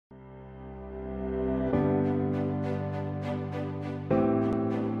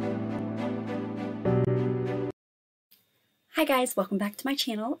Hi guys, welcome back to my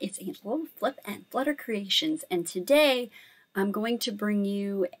channel. It's Angela with Flip and Flutter Creations, and today I'm going to bring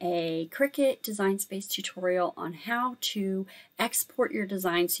you a Cricut Design Space tutorial on how to export your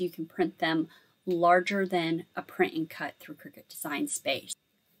designs so you can print them larger than a print and cut through Cricut Design Space.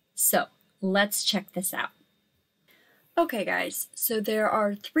 So let's check this out. Okay guys, so there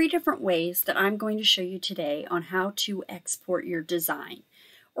are 3 different ways that I'm going to show you today on how to export your design.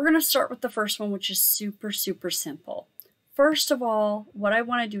 We're going to start with the first one, which is super simple. First of all, what I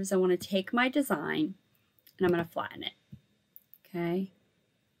want to do is I want to take my design and I'm going to flatten it. Okay.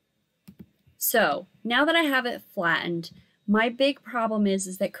 So now that I have it flattened, my big problem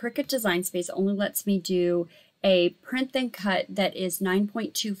is that Cricut Design Space only lets me do a print then cut that is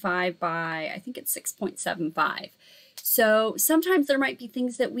 9.25 by, I think it's 6.75. So sometimes there might be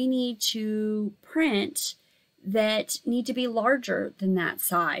things that we need to print that need to be larger than that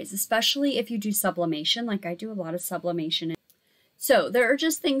size, especially if you do sublimation, like I do a lot of sublimation. So there are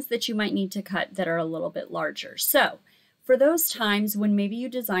just things that you might need to cut that are a little bit larger. So for those times when maybe you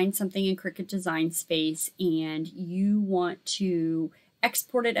design something in Cricut Design Space and you want to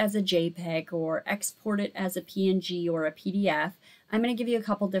export it as a JPEG or export it as a PNG or a PDF, I'm going to give you a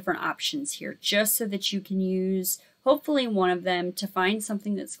couple different options here just so that you can use hopefully one of them to find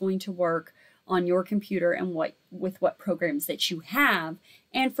something that's going to work on your computer and with what programs that you have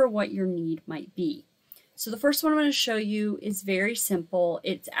and for what your need might be. So the first one I'm going to show you is very simple.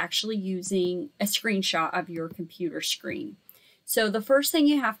 It's actually using a screenshot of your computer screen. So the first thing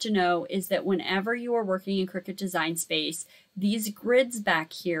you have to know is that whenever you are working in Cricut Design Space, these grids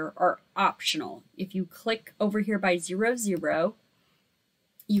back here are optional. If you click over here by 0, 0,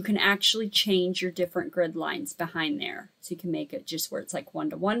 you can actually change your different grid lines behind there. So you can make it just where it's like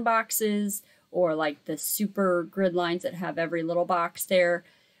 1-to-1 boxes, or like the super grid lines that have every little box there,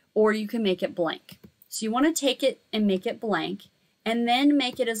 or you can make it blank. So you want to take it and make it blank, and then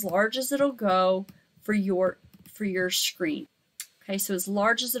make it as large as it'll go for your screen. Okay, so as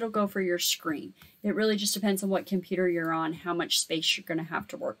large as it'll go for your screen. It really just depends on what computer you're on, how much space you're going to have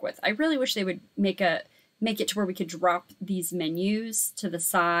to work with. I really wish they would make it to where we could drop these menus to the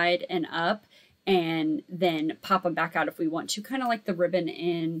side and up and then pop them back out if we want to, kind of like the ribbon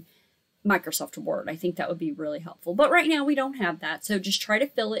in Microsoft Word. I think that would be really helpful. But right now we don't have that. So just try to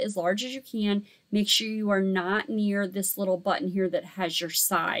fill it as large as you can. Make sure you are not near this little button here that has your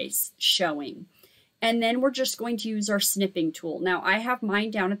size showing. And then we're just going to use our snipping tool. Now I have mine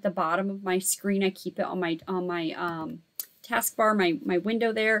down at the bottom of my screen. I keep it on my taskbar, my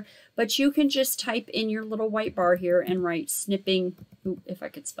window there, but you can just type in your little white bar here and write snipping. Ooh, if I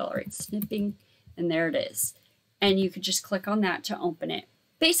could spell it right, snipping, and there it is. And you could just click on that to open it.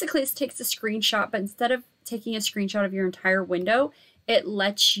 Basically, this takes a screenshot, but instead of taking a screenshot of your entire window, it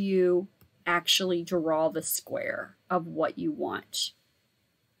lets you actually draw the square of what you want.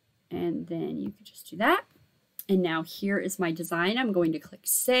 And then you can just do that. And now here is my design. I'm going to click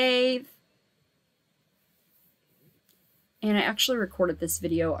Save. And I actually recorded this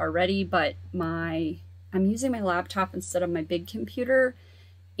video already, but I'm using my laptop instead of my big computer,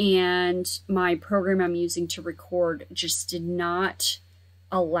 and my program I'm using to record just did not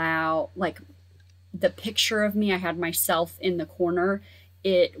allow, like, the picture of me, I had myself in the corner.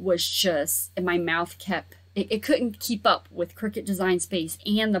 It was just, and my mouth kept, it couldn't keep up with Cricut Design Space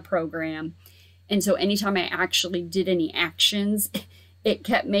and the program. And so anytime I actually did any actions, it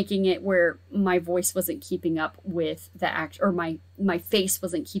kept making it where my voice wasn't keeping up with the act, or my face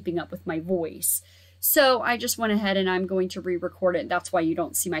wasn't keeping up with my voice. So I just went ahead and I'm going to re-record it. That's why you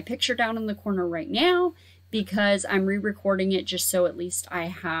don't see my picture down in the corner right now, because I'm re-recording it just so at least I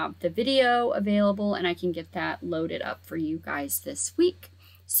have the video available and I can get that loaded up for you guys this week.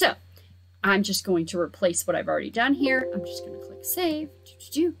 So I'm just going to replace what I've already done here. I'm just going to click Save.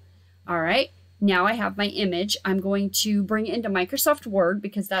 All right. Now I have my image. I'm going to bring it into Microsoft Word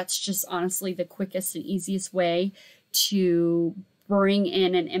because that's just honestly the quickest and easiest way to bring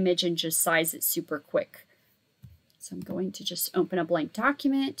in an image and just size it super quick. So I'm going to just open a blank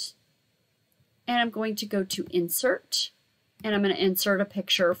document, and I'm going to go to Insert, and I'm going to insert a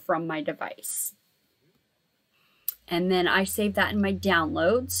picture from my device. And then I save that in my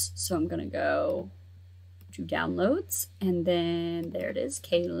downloads. So I'm going to go to Downloads, and then there it is,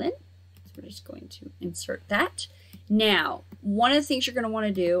 Kaylin. So we're just going to insert that. Now, one of the things you're going to want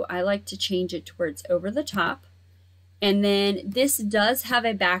to do, I like to change it to where it's over the top. And then this does have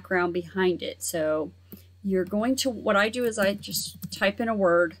a background behind it. So you're going to, what I do is I just type in a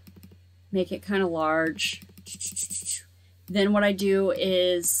word, make it kind of large. Then what I do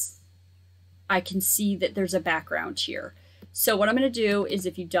is I can see that there's a background here. So what I'm going to do is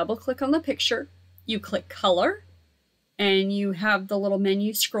if you double click on the picture, you click color, and you have the little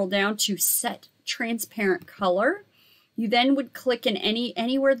menu, scroll down to set transparent color. You then would click in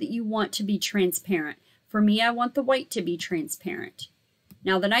anywhere that you want to be transparent. For me, I want the white to be transparent.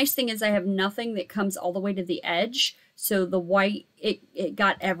 Now, the nice thing is I have nothing that comes all the way to the edge. So the white, it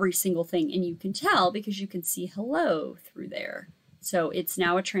got every single thing. And you can tell because you can see hello through there. So it's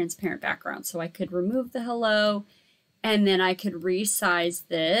now a transparent background. So I could remove the hello and then I could resize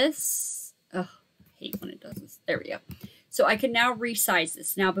this. Oh, I hate when it does this. There we go. So I can now resize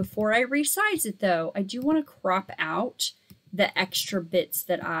this. Now, before I resize it though, I do want to crop out the extra bits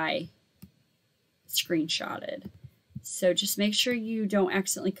that I screenshotted. So just make sure you don't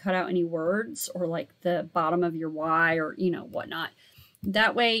accidentally cut out any words or like the bottom of your Y or, you know, whatnot.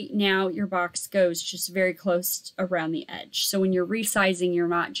 That way now your box goes just very close around the edge. So when you're resizing, you're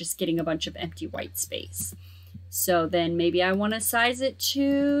not just getting a bunch of empty white space. So then maybe I want to size it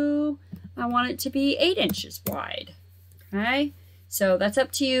to, I want it to be 8 inches wide. Okay. So that's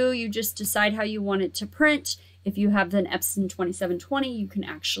up to you. You just decide how you want it to print. If you have an Epson 2720, you can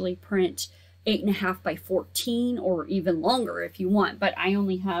actually print 8.5 by 14 or even longer if you want, but I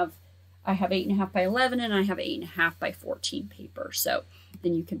have 8.5 by 11 and I have 8.5 by 14 paper. So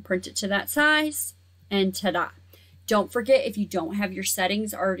then you can print it to that size and ta-da. Don't forget, if you don't have your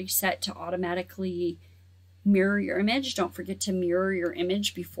settings already set to automatically mirror your image, don't forget to mirror your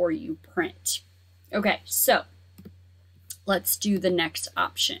image before you print. Okay, so let's do the next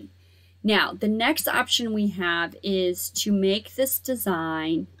option. Now, the next option we have is to make this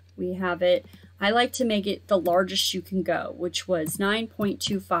design. We have it, I like to make it the largest you can go, which was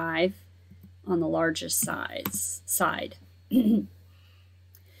 9.25 on the largest side.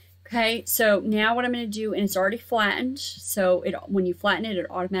 Okay, so now what I'm going to do, and it's already flattened, so when you flatten it, it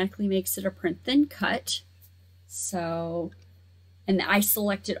automatically makes it a print thin cut. So, and I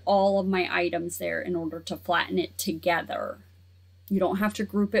selected all of my items there in order to flatten it together. You don't have to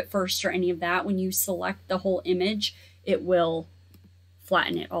group it first or any of that. When you select the whole image, it will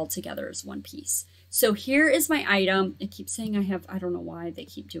flatten it all together as one piece. So here is my item. It keeps saying I don't know why they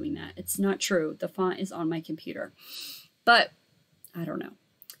keep doing that. It's not true. The font is on my computer, but I don't know.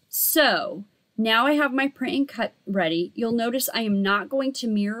 So now I have my print and cut ready. You'll notice I am not going to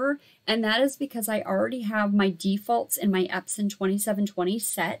mirror, and that is because I already have my defaults in my Epson 2720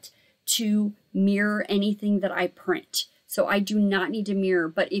 set to mirror anything that I print. So I do not need to mirror,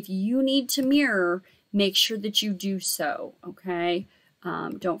 but if you need to mirror, make sure that you do so, okay?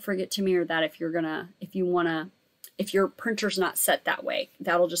 Don't forget to mirror that if your printer's not set that way.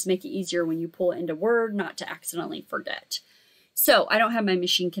 That'll just make it easier when you pull it into Word not to accidentally forget. So I don't have my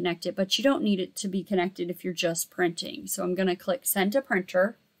machine connected, but you don't need it to be connected if you're just printing. So I'm going to click Send to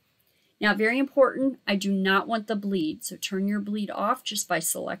Printer. Now, very important, I do not want the bleed. So turn your bleed off just by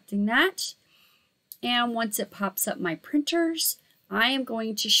selecting that. And once it pops up my printers, I am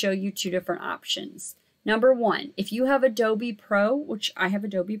going to show you two different options. Number one, if you have Adobe Pro, which I have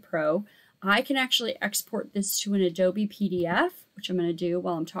Adobe Pro, I can actually export this to an Adobe PDF, which I'm going to do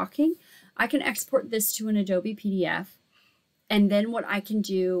while I'm talking. I can export this to an Adobe PDF, and then what I can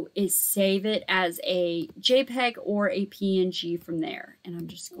do is save it as a JPEG or a PNG from there. And I'm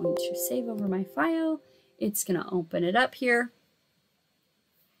just going to save over my file. It's going to open it up here.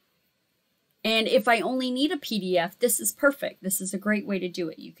 And if I only need a PDF, this is perfect. This is a great way to do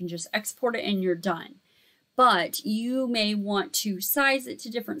it. You can just export it and you're done. But you may want to size it to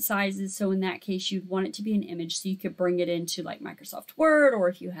different sizes. So in that case, you'd want it to be an image so you could bring it into like Microsoft Word, or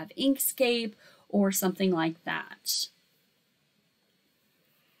if you have Inkscape or something like that.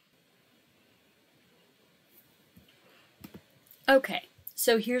 Okay,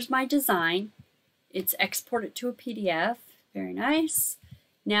 so here's my design. It's exported to a PDF. Very nice.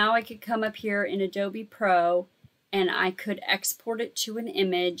 Now I could come up here in Adobe Pro and I could export it to an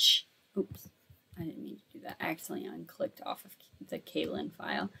image. Oops, I didn't mean to do that. I accidentally unclicked off of the Kalen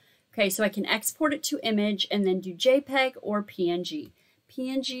file. Okay, so I can export it to image and then do JPEG or PNG.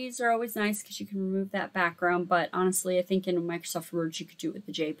 PNGs are always nice because you can remove that background, but honestly, I think in Microsoft Word, you could do it with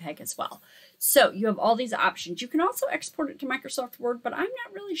the JPEG as well. So you have all these options. You can also export it to Microsoft Word, but I'm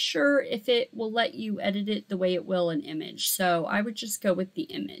not really sure if it will let you edit it the way it will in image. So I would just go with the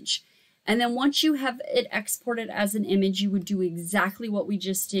image. And then once you have it exported as an image, you would do exactly what we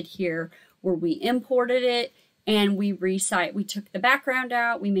just did here, where we imported it and we took the background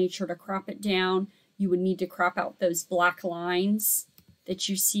out. We made sure to crop it down. You would need to crop out those black lines that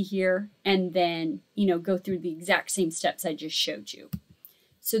you see here, and then, go through the exact same steps I just showed you.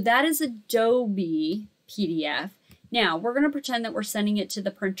 So that is Adobe PDF. Now we're going to pretend that we're sending it to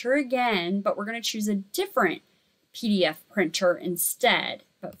the printer again, but we're going to choose a different PDF printer instead.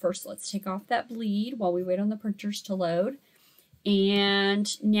 But first, let's take off that bleed while we wait on the printers to load.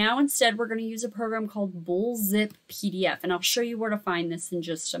 And now instead, we're going to use a program called Bullzip PDF. And I'll show you where to find this in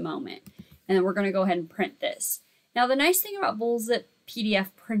just a moment. And then we're going to go ahead and print this. Now, the nice thing about Bullzip PDF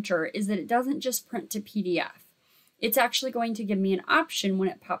printer is that it doesn't just print to PDF. It's actually going to give me an option when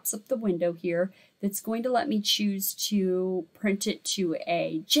it pops up the window here that's going to let me choose to print it to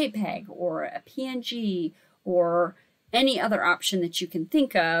a JPEG or a PNG or any other option that you can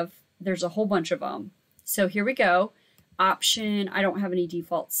think of. There's a whole bunch of them. So here we go. Option, I don't have any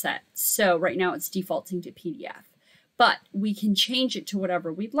default set. So right now it's defaulting to PDF. But we can change it to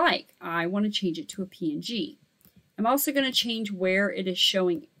whatever we'd like. I want to change it to a PNG. I'm also going to change where it is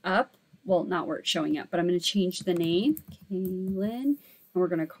showing up. Well, not where it's showing up, but I'm going to change the name, Kaylin, and we're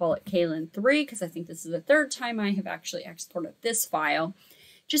going to call it Kaylin 3 because I think this is the third time I have actually exported this file.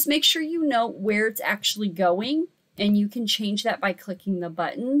 Just make sure you know where it's actually going, and you can change that by clicking the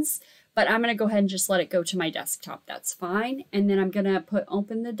buttons, but I'm going to go ahead and just let it go to my desktop. That's fine. And then I'm going to put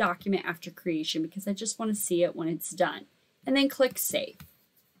open the document after creation because I just want to see it when it's done, and then click save.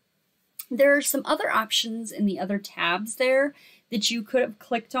 There are some other options in the other tabs there that you could have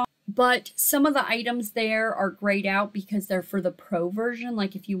clicked on. But some of the items there are grayed out because they're for the pro version.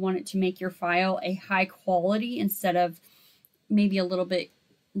 Like if you wanted to make your file a high quality instead of maybe a little bit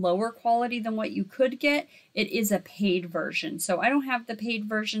lower quality than what you could get, it is a paid version. So I don't have the paid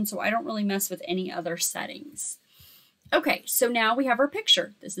version, so I don't really mess with any other settings. Okay, so now we have our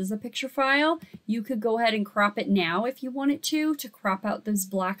picture. This is a picture file. You could go ahead and crop it now if you wanted to crop out those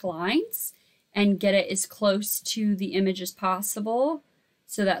black lines and get it as close to the image as possible.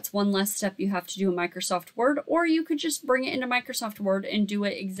 So that's one less step you have to do in Microsoft Word, or you could just bring it into Microsoft Word and do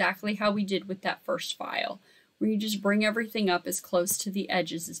it exactly how we did with that first file, where you just bring everything up as close to the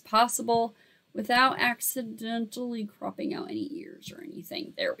edges as possible without accidentally cropping out any ears or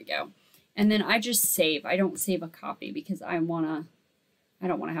anything. There we go. And then I just save. I don't save a copy because I don't want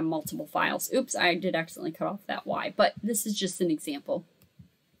to have multiple files. Oops, I did accidentally cut off that Y, but this is just an example.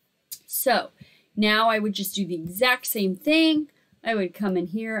 So now I would just do the exact same thing. I would come in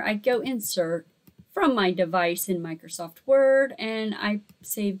here, I'd go insert from my device in Microsoft Word, and I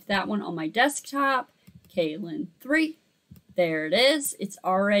saved that one on my desktop, Kaylin 3. There it is. It's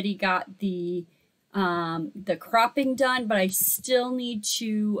already got the cropping done, but I still need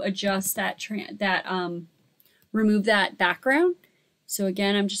to adjust that, remove that background. So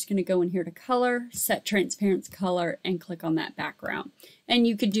again, I'm just going to go in here to color, set transparency color, and click on that background. And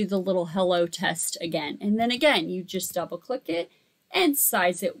you could do the little hello test again. And then again, you just double click it and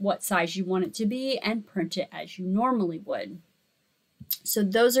size it what size you want it to be and print it as you normally would. So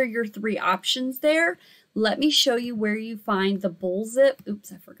those are your three options there. Let me show you where you find the Bullzip. Oops,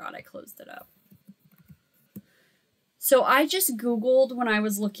 I forgot I closed it up. So I just Googled when I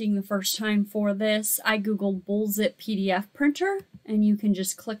was looking the first time for this, I Googled Bullzip PDF printer, and you can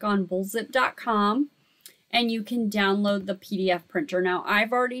just click on bullzip.com and you can download the PDF printer. Now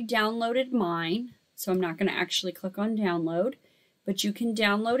I've already downloaded mine, so I'm not going to actually click on download. But you can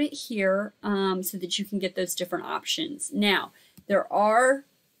download it here so that you can get those different options. Now, there are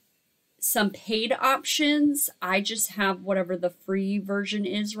some paid options. I just have whatever the free version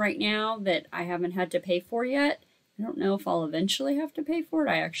is right now that I haven't had to pay for yet. I don't know if I'll eventually have to pay for it.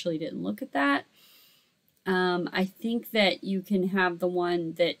 I actually didn't look at that. I think that you can have the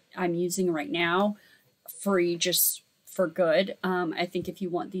one that I'm using right now free just for good. I think if you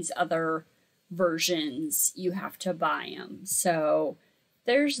want these other versions, you have to buy them. So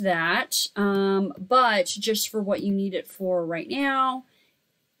there's that. But just for what you need it for right now,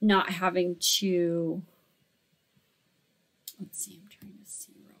 not having to, let's see, I'm trying to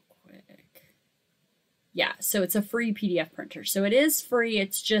see real quick. Yeah, so it's a free PDF printer. So it is free.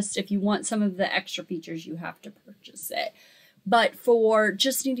 It's just if you want some of the extra features, you have to purchase it. But for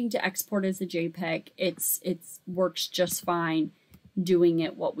just needing to export as a JPEG, it works just fine doing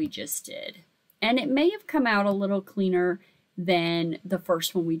it what we just did. And it may have come out a little cleaner than the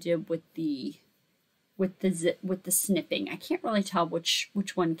first one we did with the snipping. I can't really tell which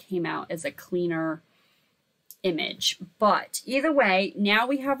one came out as a cleaner image. But either way, now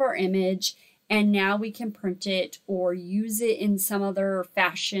we have our image, and now we can print it or use it in some other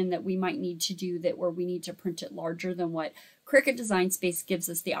fashion that we might need to do that where we need to print it larger than what Cricut Design Space gives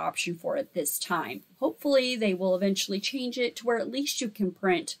us the option for at this time. Hopefully they will eventually change it to where at least you can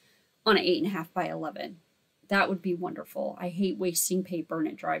print on an 8.5 by 11. That would be wonderful. I hate wasting paper and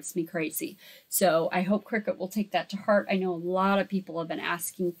it drives me crazy. So I hope Cricut will take that to heart. I know a lot of people have been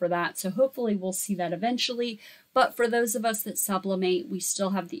asking for that. So hopefully we'll see that eventually. But for those of us that sublimate, we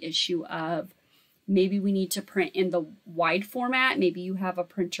still have the issue of Maybe we need to print in the wide format. Maybe you have a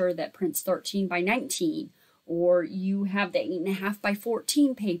printer that prints 13 by 19, or you have the 8.5 by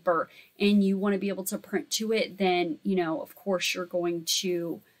 14 paper and you want to be able to print to it. Then, you know, of course, you're going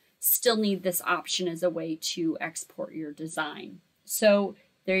to still need this option as a way to export your design. So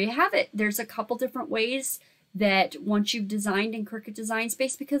there you have it. There's a couple different ways that once you've designed in Cricut Design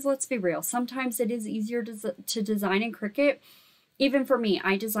Space, because let's be real, sometimes it is easier to design in Cricut. Even for me,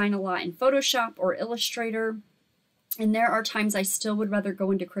 I design a lot in Photoshop or Illustrator, and there are times I still would rather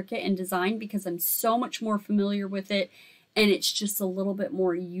go into Cricut and design because I'm so much more familiar with it, and it's just a little bit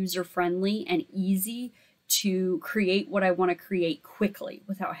more user-friendly and easy to create what I want to create quickly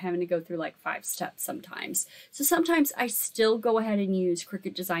without having to go through like 5 steps sometimes. So sometimes I still go ahead and use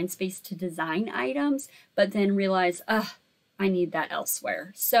Cricut Design Space to design items, but then realize, I need that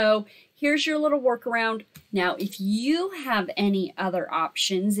elsewhere. So here's your little workaround. Now, if you have any other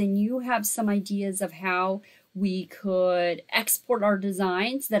options and you have some ideas of how we could export our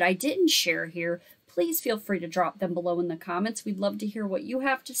designs that I didn't share here, please feel free to drop them below in the comments. We'd love to hear what you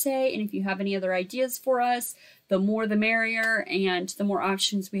have to say. And if you have any other ideas for us, the more the merrier, and the more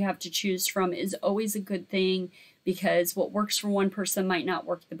options we have to choose from is always a good thing, because what works for one person might not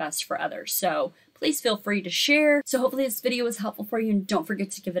work the best for others. So please feel free to share. So hopefully this video was helpful for you, and don't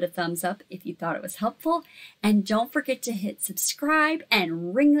forget to give it a thumbs up if you thought it was helpful. And don't forget to hit subscribe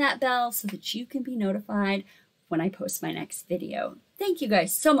and ring that bell so that you can be notified when I post my next video. Thank you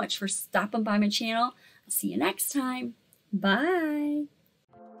guys so much for stopping by my channel. I'll see you next time. Bye.